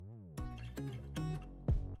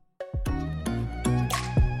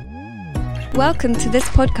Welcome to this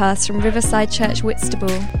podcast from Riverside Church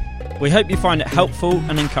Whitstable. We hope you find it helpful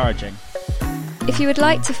and encouraging. If you would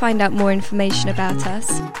like to find out more information about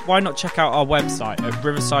us, why not check out our website at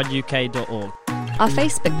riversideuk.org, our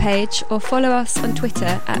Facebook page, or follow us on Twitter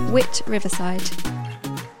at @WhitRiverside.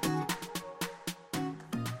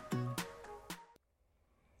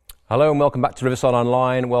 Hello and welcome back to Riverside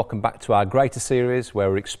Online. Welcome back to our Greater series where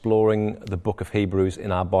we're exploring the book of Hebrews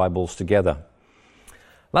in our Bibles together.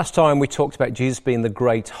 Last time we talked about Jesus being the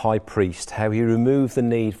great high priest, how he removed the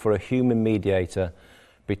need for a human mediator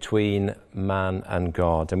between man and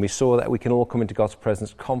God. And we saw that we can all come into God's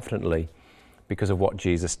presence confidently because of what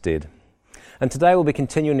Jesus did. And today we'll be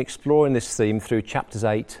continuing exploring this theme through chapters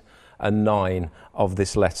 8 and 9 of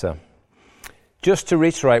this letter. Just to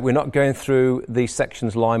reiterate, we're not going through these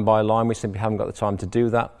sections line by line. We simply haven't got the time to do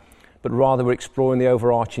that. But rather we're exploring the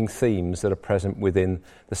overarching themes that are present within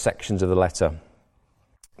the sections of the letter.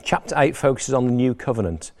 Chapter 8 focuses on the new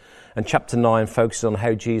covenant, and chapter 9 focuses on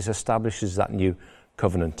how Jesus establishes that new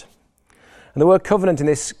covenant. And the word covenant in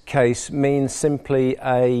this case means simply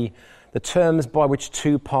the terms by which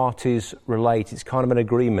two parties relate. It's kind of an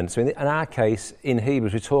agreement. So in our case, in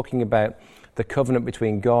Hebrews, we're talking about the covenant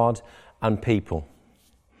between God and people.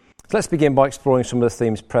 So let's begin by exploring some of the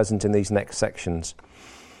themes present in these next sections.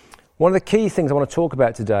 One of the key things I want to talk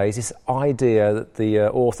about today is this idea that the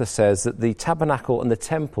author says that the tabernacle and the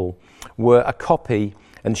temple were a copy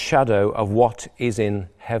and shadow of what is in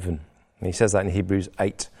heaven. And he says that in Hebrews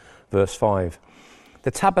 8, verse 5. The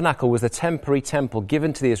tabernacle was the temporary temple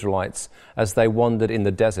given to the Israelites as they wandered in the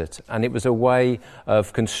desert, and it was a way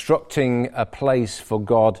of constructing a place for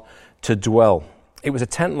God to dwell. It was a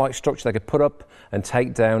tent-like structure they could put up and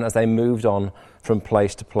take down as they moved on from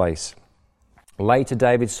place to place. Later,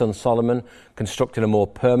 David's son Solomon constructed a more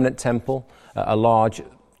permanent temple, a large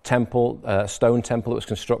temple, stone temple that was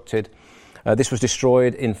constructed. This was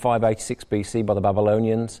destroyed in 586 BC by the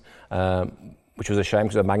Babylonians, which was a shame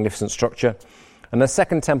because it was a magnificent structure. And the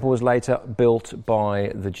second temple was later built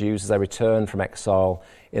by the Jews as they returned from exile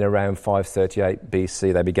in around 538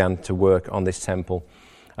 BC. They began to work on this temple.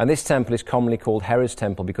 And this temple is commonly called Herod's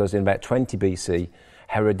temple because in about 20 BC,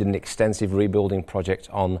 Herod did an extensive rebuilding project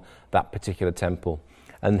on that particular temple.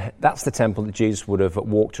 And that's the temple that Jesus would have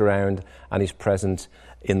walked around and is present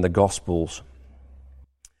in the Gospels.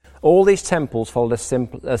 All these temples followed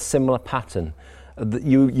a similar pattern.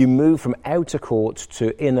 You move from outer courts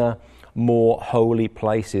to inner, more holy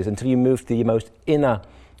places until you move to the most inner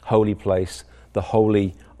holy place, the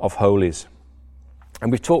Holy of Holies.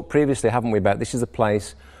 And we've talked previously, haven't we, about this is a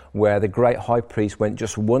place where the great high priest went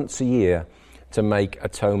just once a year to make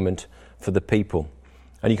atonement for the people.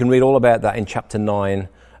 And you can read all about that in chapter 9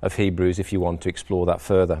 of Hebrews if you want to explore that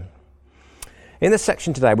further. In this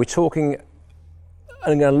section today, we're talking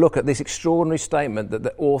and going to look at this extraordinary statement that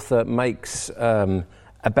the author makes about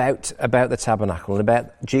the tabernacle and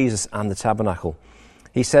about Jesus and the tabernacle.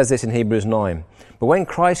 He says this in Hebrews 9. But when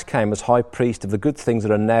Christ came as high priest of the good things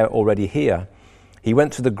that are now already here, he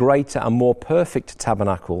went to the greater and more perfect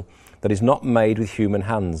tabernacle that is not made with human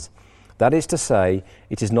hands. That is to say,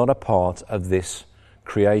 it is not a part of this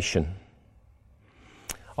creation.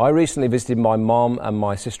 I recently visited my mum and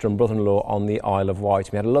my sister and brother-in-law on the Isle of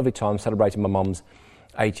Wight. We had a lovely time celebrating my mum's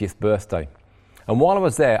 80th birthday. And while I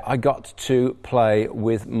was there, I got to play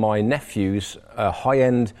with my nephew's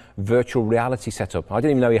high-end virtual reality setup. I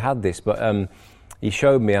didn't even know he had this, but he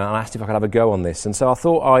showed me and I asked if I could have a go on this. And so I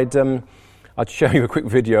thought I'd show you a quick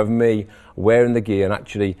video of me wearing the gear and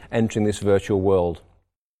actually entering this virtual world.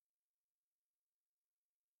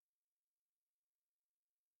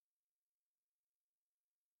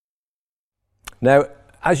 Now,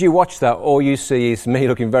 as you watch that, all you see is me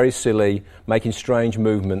looking very silly, making strange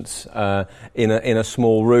movements in a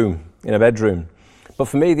small room, in a bedroom. But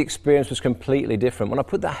for me, the experience was completely different. When I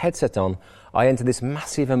put that headset on, I entered this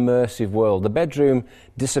massive immersive world. The bedroom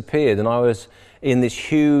disappeared, and I was in this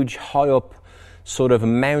huge, high-up sort of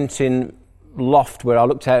mountain loft where I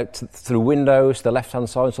looked out through windows to the left-hand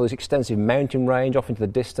side and saw this extensive mountain range off into the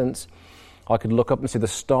distance. I could look up and see the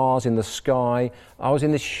stars in the sky. I was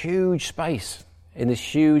in this huge space, in this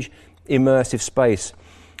huge immersive space,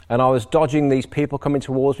 and I was dodging these people coming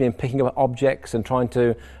towards me and picking up objects and trying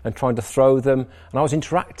to throw them, and I was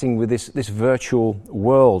interacting with this virtual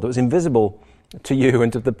world that was invisible to you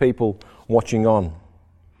and to the people watching on.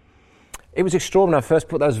 It was extraordinary. When I first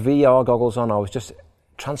put those VR goggles on, I was just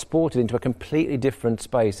transported into a completely different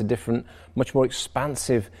space, a different, much more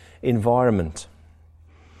expansive environment.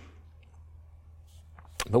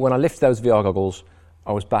 But when I lifted those VR goggles,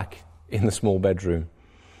 I was back in the small bedroom.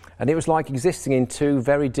 And it was like existing in two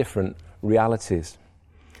very different realities.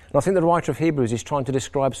 And I think the writer of Hebrews is trying to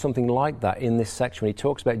describe something like that in this section when he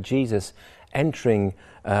talks about Jesus entering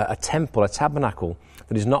a temple, a tabernacle,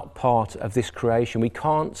 that is not part of this creation. We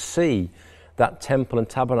can't see that temple and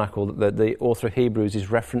tabernacle that the author of Hebrews is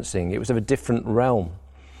referencing. It was of a different realm.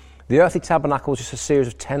 The earthly tabernacle was just a series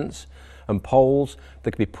of tents and poles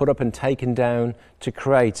that could be put up and taken down to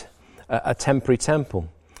create a temporary temple.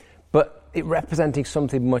 But it represented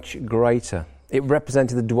something much greater. It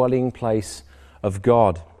represented the dwelling place of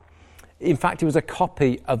God. In fact, it was a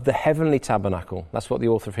copy of the heavenly tabernacle. That's what the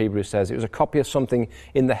author of Hebrews says. It was a copy of something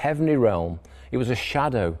in the heavenly realm. It was a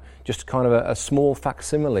shadow, just kind of a small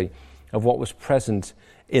facsimile of what was present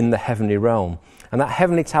in the heavenly realm. And that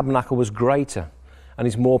heavenly tabernacle was greater and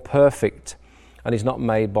is more perfect and is not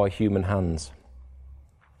made by human hands.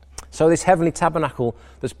 So this heavenly tabernacle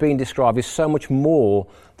that's being described is so much more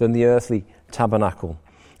than the earthly tabernacle.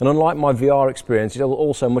 And unlike my VR experience, it's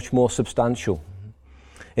also much more substantial.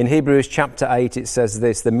 In Hebrews chapter 8 it says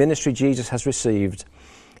this: the ministry Jesus has received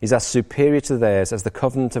is as superior to theirs as the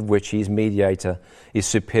covenant of which he is mediator is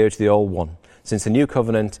superior to the old one, since the new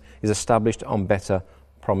covenant is established on better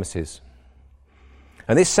promises.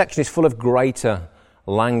 And this section is full of greater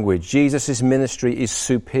language. Jesus' ministry is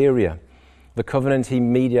superior. The covenant he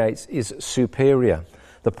mediates is superior.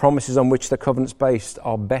 The promises on which the covenant's based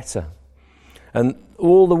are better. And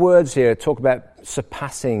all the words here talk about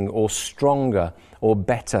surpassing or stronger or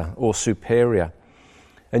better or superior.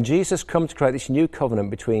 And Jesus comes to create this new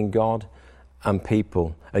covenant between God and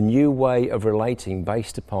people, a new way of relating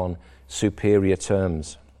based upon superior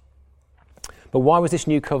terms. But why was this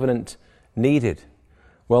new covenant needed?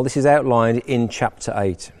 Well, this is outlined in chapter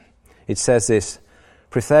 8. It says this: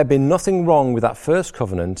 for if there had been nothing wrong with that first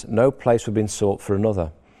covenant, no place would have been sought for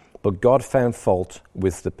another. But God found fault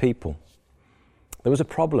with the people. There was a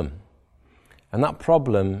problem, and that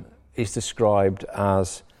problem is described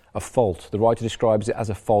as a fault. The writer describes it as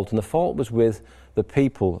a fault, and the fault was with the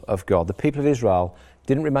people of God. The people of Israel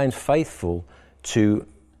didn't remain faithful to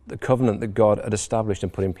the covenant that God had established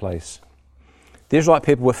and put in place. The Israelite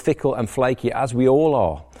people were fickle and flaky, as we all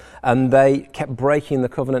are, and they kept breaking the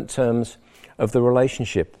covenant terms of the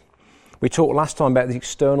relationship. We talked last time about the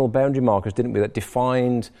external boundary markers, didn't we, that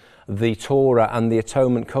defined the Torah and the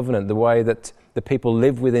atonement covenant, the way that the people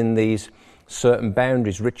lived within these certain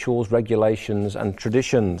boundaries, rituals, regulations and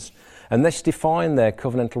traditions. And this defined their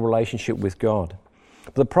covenantal relationship with God.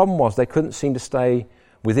 But the problem was they couldn't seem to stay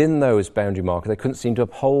within those boundary markers. They couldn't seem to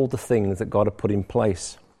uphold the things that God had put in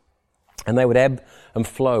place. And they would ebb and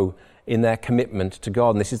flow in their commitment to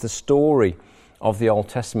God. And this is the story of the Old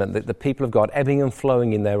Testament, that the people of God ebbing and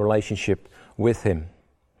flowing in their relationship with Him.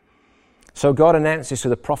 So God announces to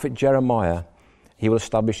the prophet Jeremiah He will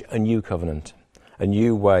establish a new covenant, a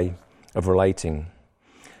new way of relating.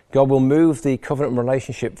 God will move the covenant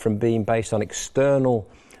relationship from being based on external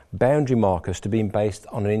boundary markers to being based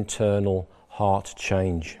on an internal heart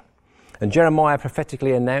change. And Jeremiah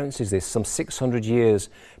prophetically announces this some 600 years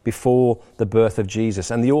before the birth of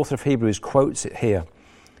Jesus. And the author of Hebrews quotes it here.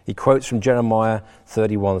 He quotes from Jeremiah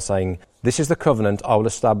 31 saying, "This is the covenant I will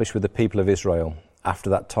establish with the people of Israel. After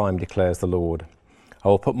that time, declares the Lord. I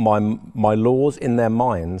will put my laws in their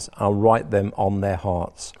minds, and I'll write them on their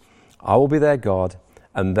hearts. I will be their God,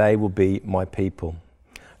 and they will be my people.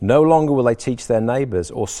 No longer will they teach their neighbours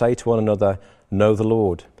or say to one another, 'Know the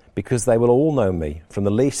Lord,' because they will all know me, from the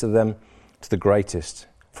least of them to the greatest.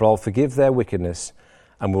 For I'll forgive their wickedness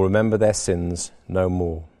and will remember their sins no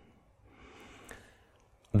more."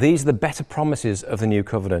 These are the better promises of the new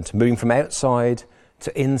covenant, moving from outside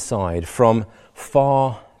to inside, from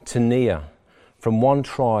far to near, from one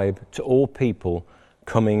tribe to all people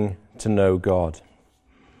coming to know God.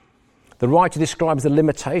 The writer describes the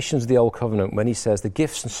limitations of the old covenant when he says the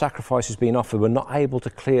gifts and sacrifices being offered were not able to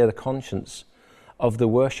clear the conscience of the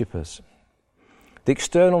worshippers. The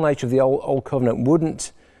external nature of the old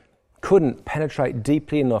covenant couldn't penetrate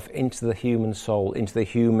deeply enough into the human soul, into the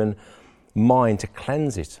human mind to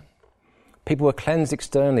cleanse it. People were cleansed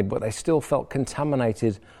externally, but they still felt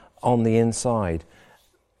contaminated on the inside.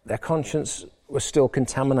 Their conscience was still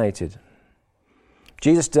contaminated.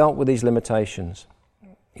 Jesus dealt with these limitations.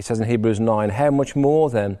 He says in Hebrews 9, "How much more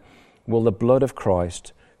then will the blood of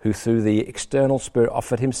Christ, who through the external Spirit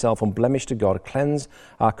offered himself unblemished to God, cleanse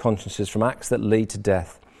our consciences from acts that lead to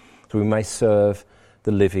death, so we may serve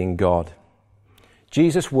the living God."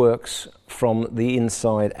 Jesus works from the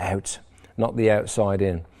inside out, not the outside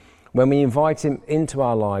in. When we invite him into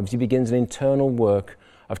our lives, he begins an internal work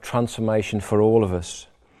of transformation for all of us.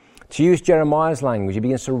 To use Jeremiah's language, he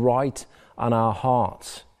begins to write on our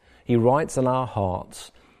hearts. He writes on our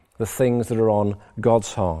hearts the things that are on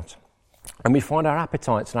God's heart. And we find our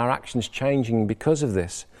appetites and our actions changing because of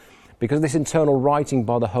this. Because of this internal writing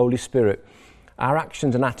by the Holy Spirit, our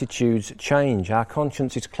actions and attitudes change. Our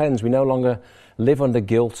conscience is cleansed. We no longer live under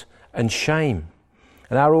guilt and shame.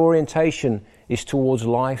 And our orientation is towards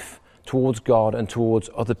life, towards God, and towards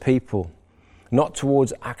other people, not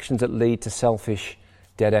towards actions that lead to selfish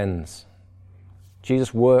dead ends.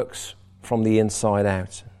 Jesus works from the inside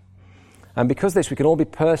out. And because of this, we can all be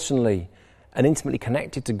personally and intimately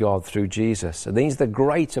connected to God through Jesus. And these are the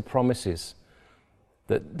greater promises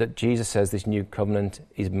that Jesus says this new covenant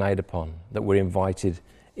is made upon, that we're invited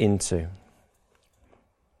into.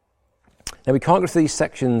 Now, we can't go through these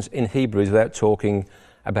sections in Hebrews without talking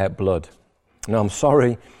about blood. Now, I'm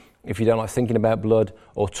sorry if you don't like thinking about blood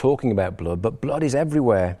or talking about blood, but blood is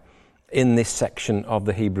everywhere in this section of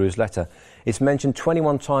the Hebrews letter. It's mentioned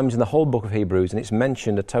 21 times in the whole book of Hebrews, and it's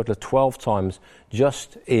mentioned a total of 12 times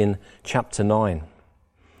just in chapter 9.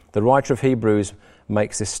 The writer of Hebrews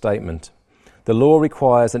makes this statement: "The law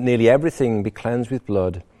requires that nearly everything be cleansed with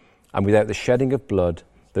blood, and without the shedding of blood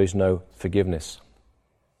there is no forgiveness."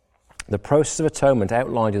 The process of atonement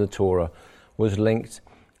outlined in the Torah was linked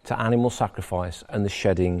to animal sacrifice and the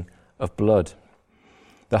shedding of blood.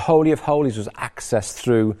 The Holy of Holies was accessed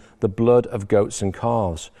through the blood of goats and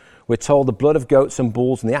calves. We're told the blood of goats and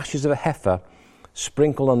bulls and the ashes of a heifer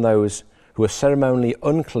sprinkled on those who are ceremonially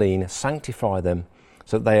unclean sanctify them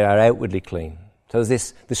so that they are outwardly clean. So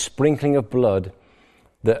there's this sprinkling of blood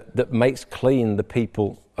that makes clean the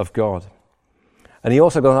people of God. And he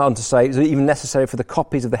also goes on to say it's even necessary for the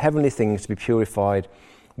copies of the heavenly things to be purified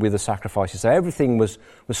with the sacrifices. So everything was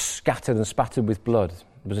scattered and spattered with blood.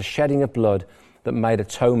 There was a shedding of blood that made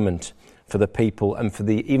atonement for the people and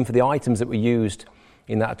even for the items that were used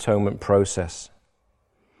in that atonement process.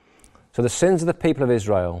 So the sins of the people of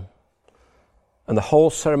Israel and the whole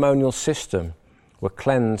ceremonial system were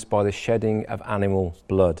cleansed by the shedding of animal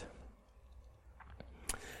blood.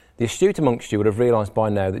 The astute amongst you would have realised by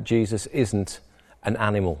now that Jesus isn't an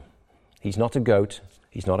animal. He's not a goat,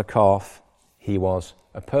 he's not a calf, he was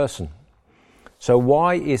a person. So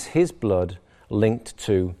why is his blood linked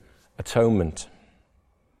to atonement?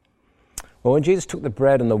 Well, when Jesus took the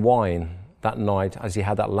bread and the wine that night as he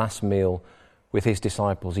had that last meal with his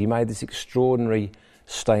disciples, he made this extraordinary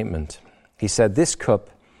statement. He said, "This cup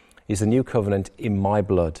is the new covenant in my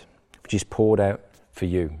blood, which is poured out for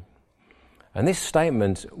you." And this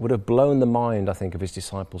statement would have blown the mind, I think, of his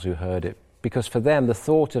disciples who heard it, because for them the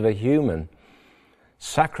thought of a human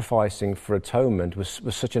sacrificing for atonement was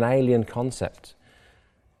such an alien concept.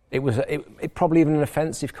 It was probably even an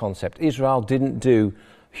offensive concept. Israel didn't do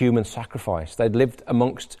human sacrifice. They'd lived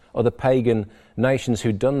amongst other pagan nations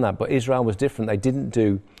who'd done that, but Israel was different. They didn't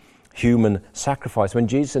do human sacrifice. When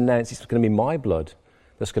Jesus announced it's going to be my blood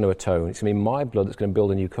that's going to atone, it's going to be my blood that's going to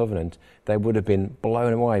build a new covenant, they would have been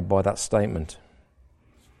blown away by that statement.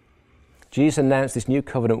 Jesus announced this new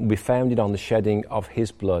covenant will be founded on the shedding of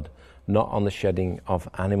his blood, not on the shedding of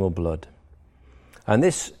animal blood. And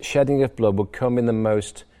this shedding of blood would come in the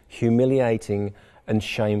most humiliating and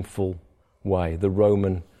shameful way, the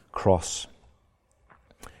Roman cross.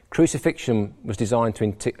 Crucifixion was designed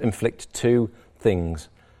to inflict two things: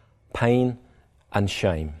 pain and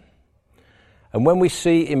shame. And when we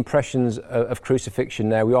see impressions of crucifixion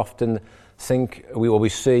now, we often think, we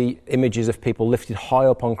see images of people lifted high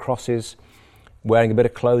up on crosses, wearing a bit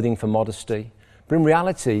of clothing for modesty. But in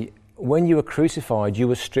reality, when you were crucified, you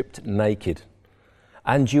were stripped naked.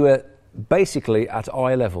 And you were basically at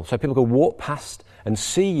eye level. So people could walk past and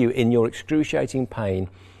see you in your excruciating pain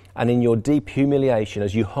and in your deep humiliation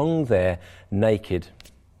as you hung there naked.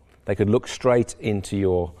 They could look straight into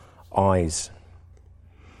your eyes.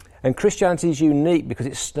 And Christianity is unique because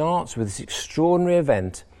it starts with this extraordinary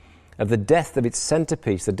event of the death of its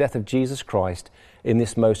centerpiece, the death of Jesus Christ, in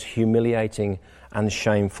this most humiliating and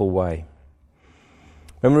shameful way.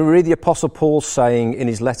 When we read the Apostle Paul saying in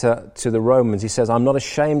his letter to the Romans, he says, "I'm not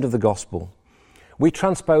ashamed of the gospel." We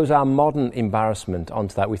transpose our modern embarrassment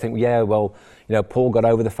onto that. We think, Paul got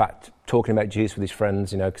over the fact talking about Jesus with his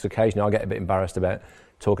friends, because occasionally I get a bit embarrassed about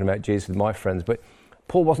talking about Jesus with my friends. But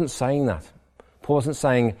Paul wasn't saying that. Paul wasn't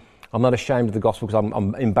saying, "I'm not ashamed of the gospel because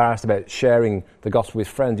I'm embarrassed about sharing the gospel with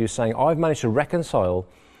friends." He was saying, "I've managed to reconcile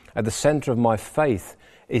at the center of my faith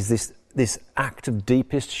is this act of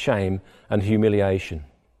deepest shame and humiliation."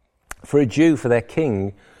 For a Jew, for their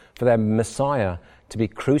king, for their Messiah to be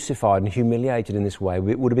crucified and humiliated in this way,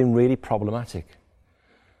 it would have been really problematic.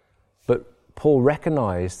 But Paul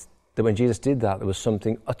recognized that when Jesus did that, there was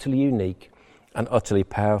something utterly unique and utterly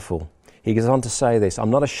powerful. He goes on to say this, "I'm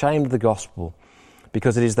not ashamed of the gospel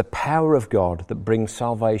because it is the power of God that brings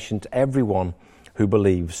salvation to everyone who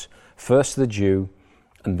believes. first to the Jew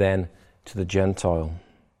and then to the Gentile.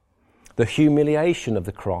 The humiliation of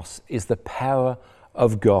the cross is the power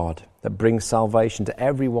of God that brings salvation to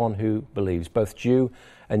everyone who believes, both Jew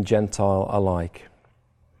and Gentile alike.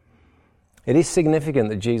 It is significant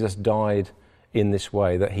that Jesus died in this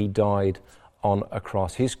way, that he died on a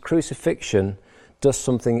cross. His crucifixion does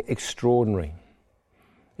something extraordinary.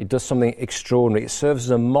 It does something extraordinary. It serves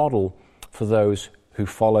as a model for those who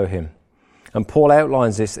follow him. And Paul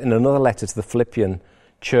outlines this in another letter to the Philippian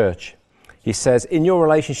church. He says, in your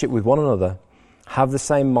relationship with one another, have the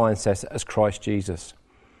same mindset as Christ Jesus,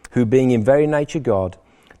 who being in very nature God,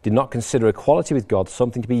 did not consider equality with God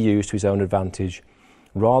something to be used to his own advantage.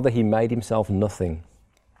 Rather, he made himself nothing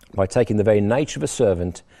by taking the very nature of a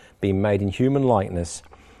servant, being made in human likeness,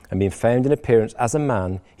 and being found in appearance as a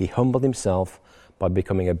man, he humbled himself by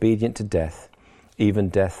becoming obedient to death, even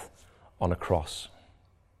death on a cross.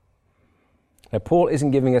 Now, Paul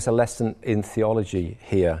isn't giving us a lesson in theology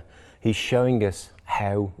here. He's showing us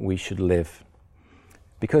how we should live.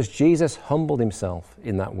 Because Jesus humbled himself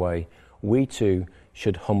in that way, we too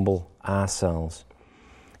should humble ourselves.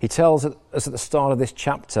 He tells us at the start of this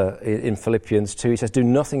chapter in Philippians 2, he says, do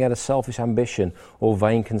nothing out of selfish ambition or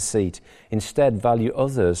vain conceit. Instead, value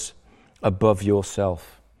others above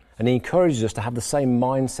yourself. And he encourages us to have the same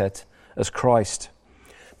mindset as Christ.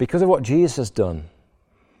 Because of what Jesus has done,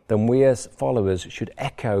 then we as followers should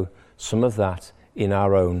echo some of that in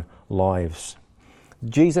our own lives.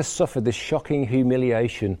 Jesus suffered this shocking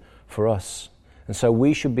humiliation for us, and so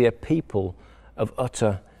we should be a people of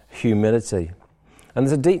utter humility. And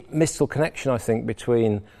there's a deep mystical connection, I think,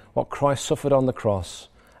 between what Christ suffered on the cross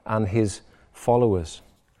and his followers.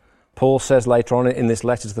 Paul says later on in this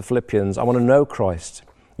letter to the Philippians, I want to know Christ,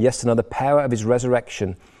 yes, to know the power of his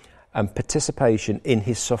resurrection and participation in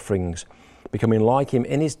his sufferings, becoming like him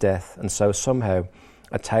in his death, and so somehow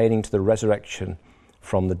attaining to the resurrection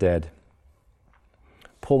from the dead.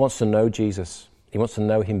 Paul wants to know Jesus. He wants to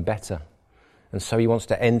know him better. And so he wants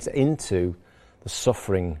to enter into the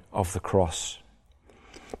suffering of the cross.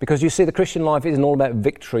 Because you see, the Christian life isn't all about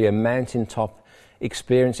victory and mountaintop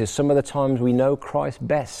experiences. Some of the times we know Christ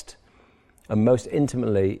best and most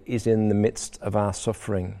intimately is in the midst of our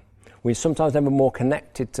suffering. We sometimes never more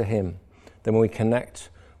connected to him than when we connect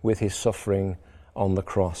with his suffering on the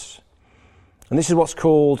cross. And this is what's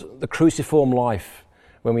called the cruciform life,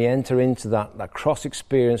 when we enter into that cross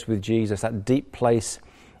experience with Jesus, that deep place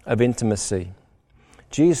of intimacy.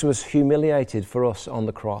 Jesus was humiliated for us on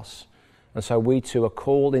the cross, and so we too are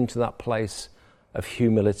called into that place of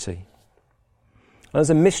humility. And there's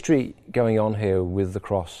a mystery going on here with the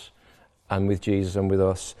cross and with Jesus and with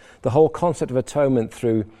us. The whole concept of atonement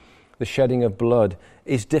through the shedding of blood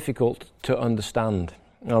is difficult to understand,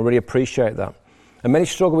 and I really appreciate that. And many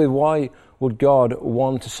struggle with, why would God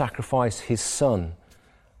want to sacrifice his son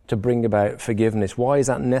to bring about forgiveness? Why is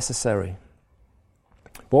that necessary?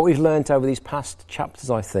 What we've learnt over these past chapters,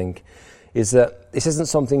 I think, is that this isn't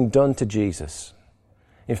something done to Jesus.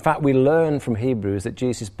 In fact, we learn from Hebrews that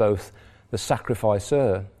Jesus is both the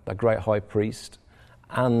sacrificer, the great high priest,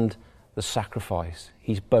 and the sacrifice.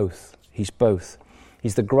 He's both. He's both.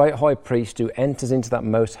 He's the great high priest who enters into that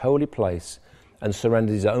most holy place and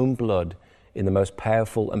surrenders his own blood in the most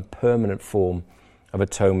powerful and permanent form of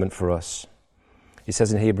atonement for us. It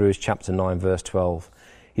says in Hebrews chapter 9, verse 12,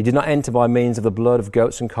 he did not enter by means of the blood of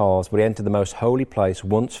goats and calves, but he entered the most holy place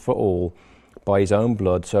once for all by his own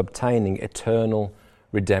blood, so obtaining eternal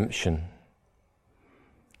redemption.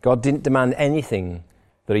 God didn't demand anything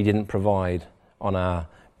that he didn't provide on our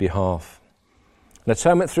behalf. And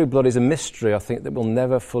atonement through blood is a mystery, I think, that we'll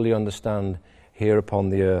never fully understand here upon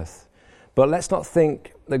the earth. But let's not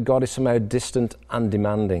think that God is somehow distant and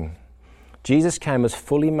demanding. Jesus came as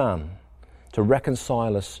fully man to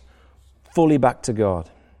reconcile us fully back to God.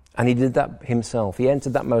 And he did that himself. He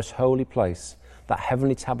entered that most holy place, that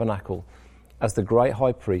heavenly tabernacle, as the great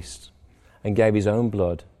high priest, and gave his own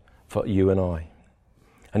blood for you and I.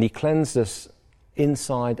 And he cleansed us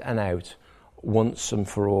inside and out once and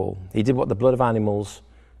for all. He did what the blood of animals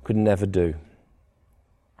could never do.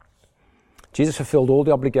 Jesus fulfilled all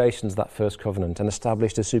the obligations of that first covenant and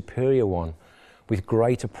established a superior one with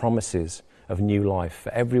greater promises of new life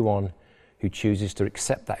for everyone who chooses to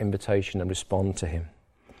accept that invitation and respond to him.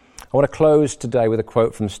 I want to close today with a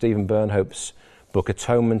quote from Stephen Burnhope's book,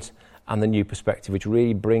 Atonement and the New Perspective, which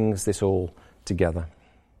really brings this all together.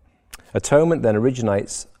 Atonement then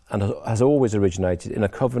originates and has always originated in a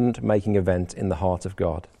covenant-making event in the heart of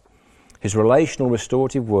God. His relational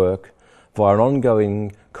restorative work via an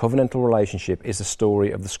ongoing covenantal relationship is the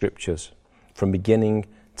story of the Scriptures, from beginning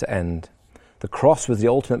to end. The cross was the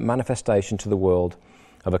ultimate manifestation to the world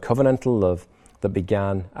of a covenantal love that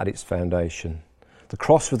began at its foundation. The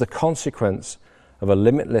cross was the consequence of a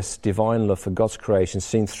limitless divine love for God's creation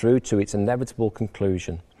seen through to its inevitable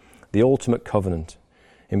conclusion, the ultimate covenant,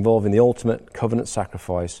 involving the ultimate covenant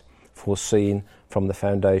sacrifice foreseen from the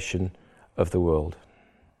foundation of the world.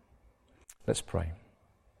 Let's pray.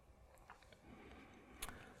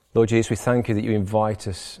 Lord Jesus, we thank you that you invite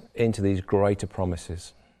us into these greater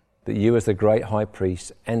promises, that you as the great high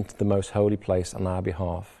priest entered the most holy place on our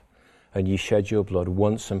behalf, and you shed your blood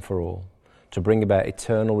once and for all to bring about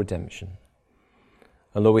eternal redemption.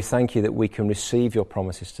 And Lord, we thank you that we can receive your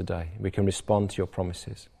promises today. We can respond to your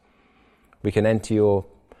promises. We can enter your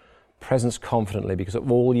presence confidently because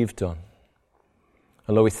of all you've done.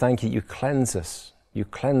 And Lord, we thank you that you cleanse us. You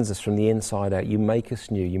cleanse us from the inside out. You make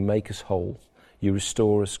us new. You make us whole. You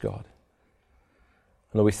restore us, God.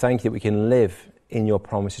 And Lord, we thank you that we can live in your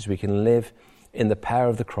promises. We can live in the power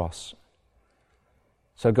of the cross.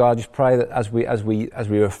 So God, I just pray that as we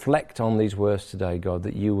reflect on these words today, God,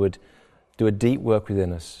 that you would do a deep work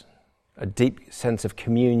within us, a deep sense of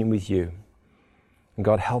communion with you. And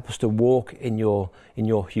God, help us to walk in your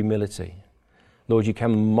humility. Lord, you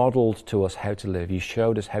modeled to us how to live. You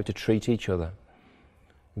showed us how to treat each other.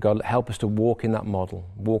 God, help us to walk in that model,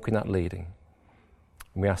 walk in that leading.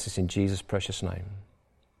 And we ask this in Jesus' precious name.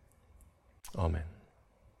 Amen.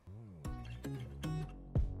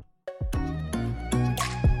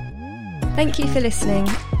 Thank you for listening.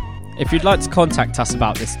 If you'd like to contact us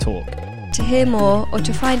about this talk, To hear more or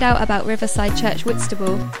to find out about Riverside Church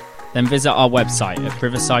Whitstable, then visit our website at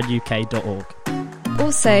riversideuk.org.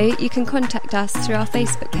 also you can contact us through our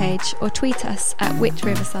Facebook page or tweet us at Whit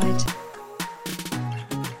Riverside.